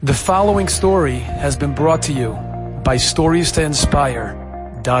The following story has been brought to you by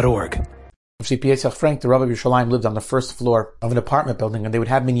StoriesToInspire.org. Pesach Frank, the Rabbi of Yerushalayim, lived on the first floor of an apartment building, and they would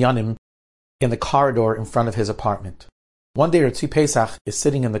have minyanim in the corridor in front of his apartment. One day, Tzvi Pesach is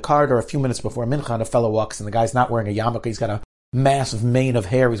sitting in the corridor a few minutes before Mincha, and a fellow walks in. The guy's not wearing a yarmulke. He's got a massive mane of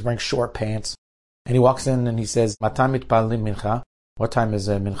hair. He's wearing short pants. And he walks in and he says, Matam mitpalim mincha. What time is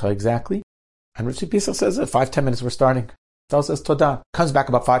Mincha exactly? And Tzvi Pesach says, 5-10 minutes, we're starting. Fellow says, Todah. Comes back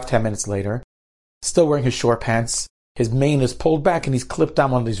about 5-10 minutes later, still wearing his short pants. His mane is pulled back and he's clipped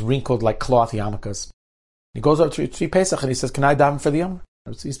on one of these wrinkled like cloth yarmulkes. He goes up to Tzvi Pesach and he says, can I daven for the Yom?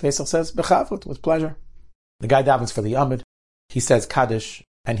 Tzvi Pesach says, B'chavut, with pleasure. The guy davens for the Yom. He says Kaddish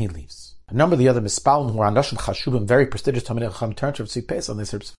and he leaves. A number of the other mispalim who are Anashim Chashubim, very prestigious Talmidei Chacham, turn to Tzvi Pesach and they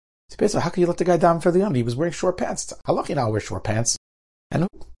said, Tzvi Pesach, how can you let the guy daven for the Yom? He was wearing short pants. Halach, now wear short pants. And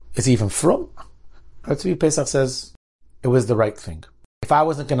is he even from? Tzvi Pesach says, it was the right thing. If I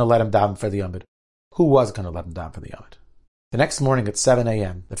wasn't going to let him daven for the Yom, who was going to let him daven for the Yom? The next morning at 7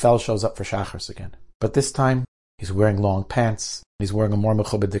 a.m., the fellow shows up for Shachris again. But this time, he's wearing long pants. He's wearing a more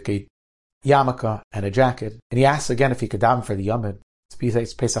mechubadik yarmulke and a jacket. And he asks again if he could daven for the Yom.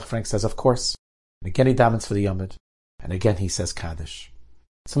 Pesach Frank says, of course. And again he davens for the Yom. And again he says Kaddish.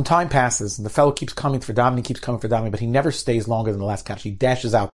 Some time passes, and the fellow keeps coming for davening, but he never stays longer than the last Kaddish. He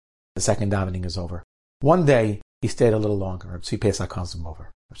dashes out. The second davening is over. One day, he stayed a little longer. Tzvi Pesach calls him over.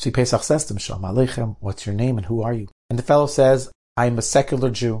 Tzvi Pesach says to him, Shalom Aleichem, what's your name and who are you? And the fellow says, I'm a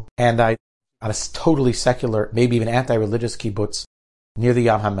secular Jew, and I'm on a totally secular, maybe even anti-religious kibbutz near the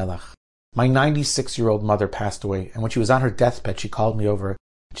Yam HaMelech. My 96-year-old mother passed away, and when she was on her deathbed, she called me over,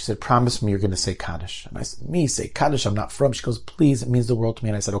 and she said, promise me you're going to say Kaddish. And I said, me say Kaddish, I'm not from. She goes, please, it means the world to me.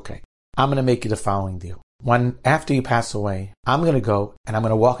 And I said, okay, I'm going to make you the following deal. After you pass away, I'm going to go and I'm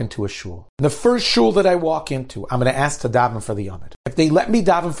going to walk into a shul. And the first shul that I walk into, I'm going to ask to daven for the Yomid. If they let me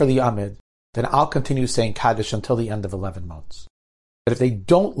daven for the Yomid, then I'll continue saying Kaddish until the end of 11 months. But if they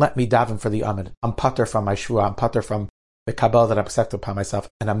don't let me daven for the Yomid, I'm pater from my shua, I'm pater from the Kabbalah that I've accepted upon myself,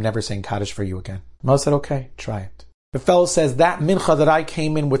 and I'm never saying Kaddish for you again. Moshe said, okay, try it. The fellow says, that mincha that I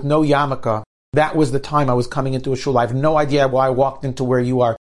came in with no yarmulke, that was the time I was coming into a shul. I have no idea why I walked into where you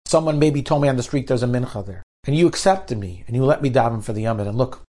are. Someone maybe told me on the street there's a mincha there. And you accepted me, and you let me daven for the Yom. And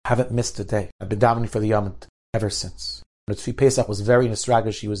look, I haven't missed a day. I've been davening for the Yom ever since. And Tzvi Pesach was very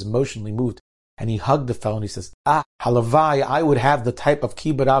nostalgic. He was emotionally moved. And he hugged the fellow and he says, halavai, I would have the type of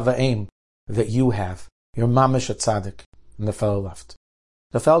kibbud ava'im that you have. You're mamish a tzaddik. And the fellow left.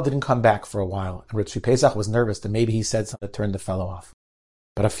 The fellow didn't come back for a while. And Tzvi Pesach was nervous that maybe he said something that turned the fellow off.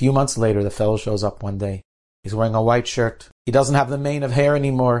 But a few months later, the fellow shows up one day. He's wearing a white shirt. He doesn't have the mane of hair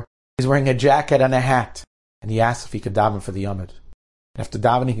anymore. He's wearing a jacket and a hat. And he asks if he could daven for the Yomid. After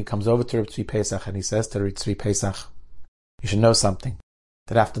davening, he comes over to Tzvi Pesach and he says to Tzvi Pesach, you should know something,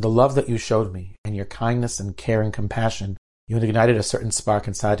 that after the love that you showed me and your kindness and care and compassion, you had ignited a certain spark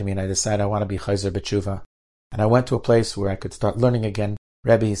inside of me, and I decided I want to be chayzer b'tshuva. And I went to a place where I could start learning again.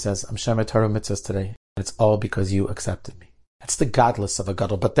 Rebbe, he says, I'm shemer Torah mitzvahs today, and it's all because you accepted me. That's the godless of a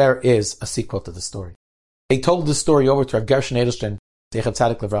gadol, but there is a sequel to the story. They told the story over to Rav Gershon Edelstein, Zeichat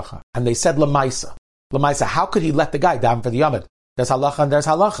Tzadik Levracha, and they said Lamaisa, how could he let the guy daven for the Yomid? There's halacha and there's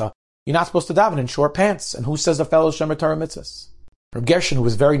halacha. You're not supposed to daven in short pants. And who says a fellow shemer Torah mitzvahs? Reb Gershon, who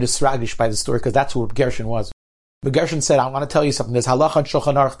was very nostalgic by the story, because that's who Reb Gershon was. Reb Gershon said, I want to tell you something. There's halacha and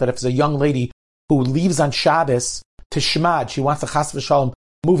Shulchan Aruch that if it's a young lady who leaves on Shabbos to Shemad, she wants to chas v'shalom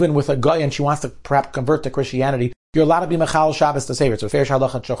move in with a guy and she wants to perhaps convert to Christianity, you're allowed to be mechal Shabbos to save her. It's a fair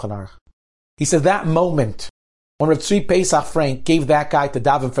halacha and Shulchan Aruch. He said that moment when Rav Tzvi Pesach Frank gave that guy to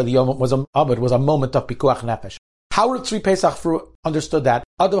daven for the Yom was a moment of pikuach nefesh. How Rav Tzvi Pesach understood that?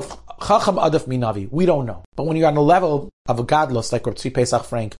 Chacham adaf minavi. We don't know. But when you're on a level of a godless like Rav Tzvi Pesach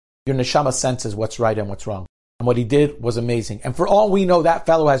Frank, your neshama senses what's right and what's wrong. And what he did was amazing. And for all we know, that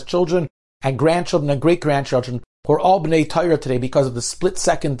fellow has children and grandchildren and great-grandchildren who are all b'nei Torah today because of the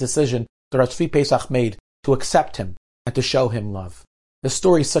split-second decision that Rav Tzvi Pesach made to accept him and to show him love. The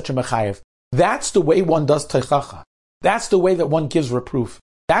story is such a mechayev. That's the way one does teichacha. That's the way that one gives reproof.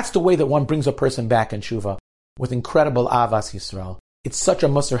 That's the way that one brings a person back in tshuva with incredible avas Yisrael. It's such a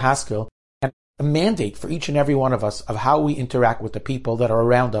musar haskel and a mandate for each and every one of us of how we interact with the people that are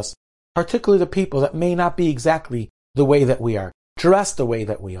around us, particularly the people that may not be exactly the way that we are, dressed the way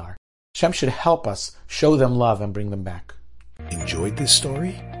that we are. Hashem should help us show them love and bring them back. Enjoyed this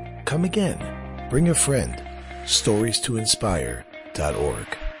story? Come again. Bring a friend.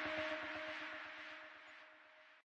 StoriesToInspire.org